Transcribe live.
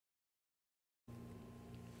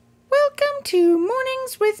to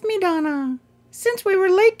Mornings with Madonna. Since we were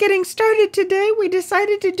late getting started today, we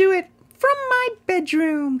decided to do it from my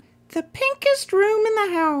bedroom, the pinkest room in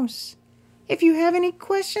the house. If you have any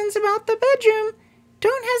questions about the bedroom,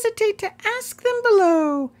 don't hesitate to ask them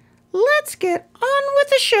below. Let's get on with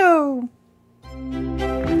the show. Mornings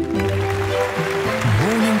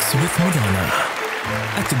with Madonna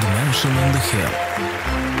at the Dimension on the Hill.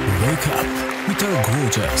 Wake up with our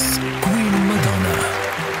gorgeous Queen Madonna.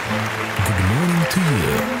 Good morning to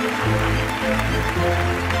you.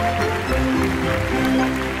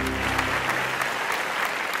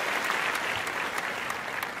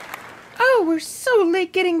 Oh, we're so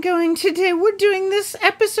late getting going today. We're doing this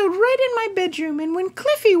episode right in my bedroom, and when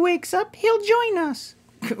Cliffy wakes up, he'll join us.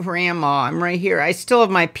 Grandma, I'm right here. I still have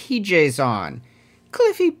my PJs on.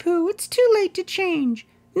 Cliffy Pooh, it's too late to change.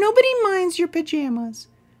 Nobody minds your pajamas.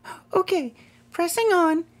 Okay, pressing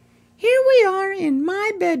on. Here we are in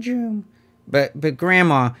my bedroom. But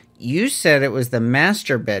Grandma, you said it was the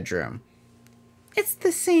master bedroom. It's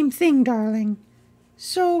the same thing, darling.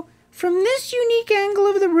 So, from this unique angle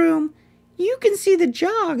of the room, you can see the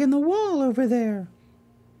jog in the wall over there.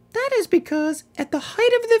 That is because at the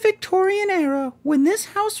height of the Victorian era, when this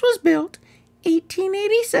house was built,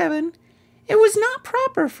 1887, it was not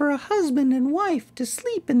proper for a husband and wife to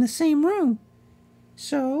sleep in the same room.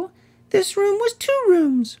 So, this room was two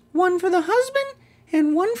rooms, one for the husband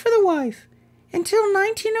and one for the wife. Until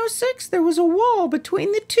 1906, there was a wall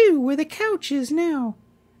between the two where the couch is now.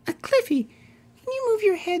 Cliffy, can you move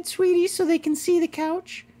your head, sweetie, so they can see the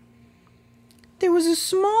couch? There was a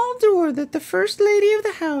small door that the first lady of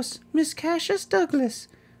the house, Miss Cassius Douglas,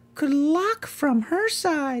 could lock from her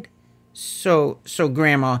side. So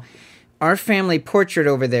Grandma, our family portrait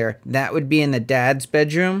over there, that would be in the dad's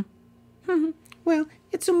bedroom? Well,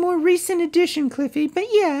 it's a more recent addition, Cliffy, but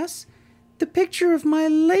yes. The picture of my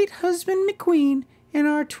late husband McQueen and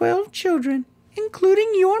our 12 children,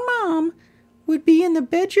 including your mom, would be in the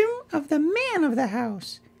bedroom of the man of the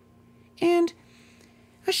house. And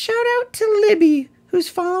a shout out to Libby, who's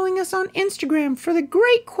following us on Instagram, for the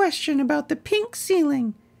great question about the pink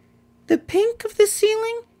ceiling. The pink of the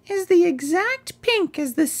ceiling is the exact pink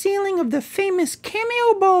as the ceiling of the famous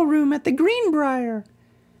Cameo Ballroom at the Greenbrier.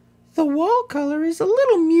 The wall color is a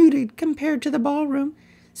little muted compared to the ballroom,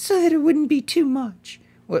 so that it wouldn't be too much.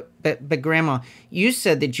 But Grandma, you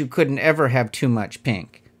said that you couldn't ever have too much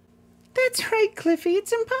pink. That's right, Cliffy.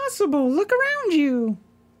 It's impossible. Look around you.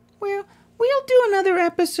 Well, we'll do another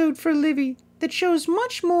episode for Livy that shows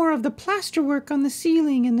much more of the plasterwork on the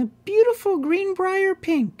ceiling and the beautiful Greenbrier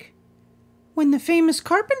pink. When the famous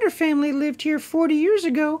Carpenter family lived here 40 years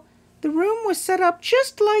ago, the room was set up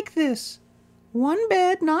just like this. One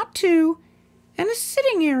bed, not two, and a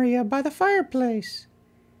sitting area by the fireplace.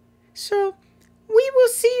 So, we will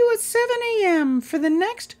see you at 7 a.m. for the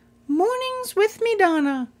next Mornings with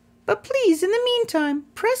Madonna. But please, in the meantime,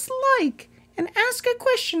 press like and ask a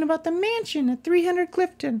question about the mansion at 300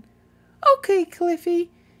 Clifton. Okay, Cliffy,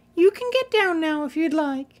 you can get down now if you'd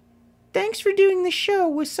like. Thanks for doing the show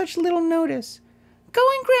with such little notice. Go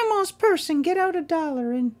in Grandma's purse and get out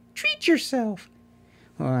 $1 and treat yourself.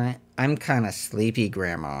 Well, I'm kind of sleepy,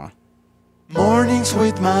 Grandma. Mornings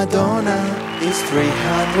with Madonna is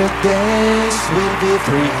 300 days. Will be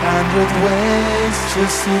 300 ways to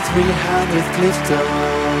see 300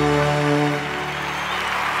 Clifton.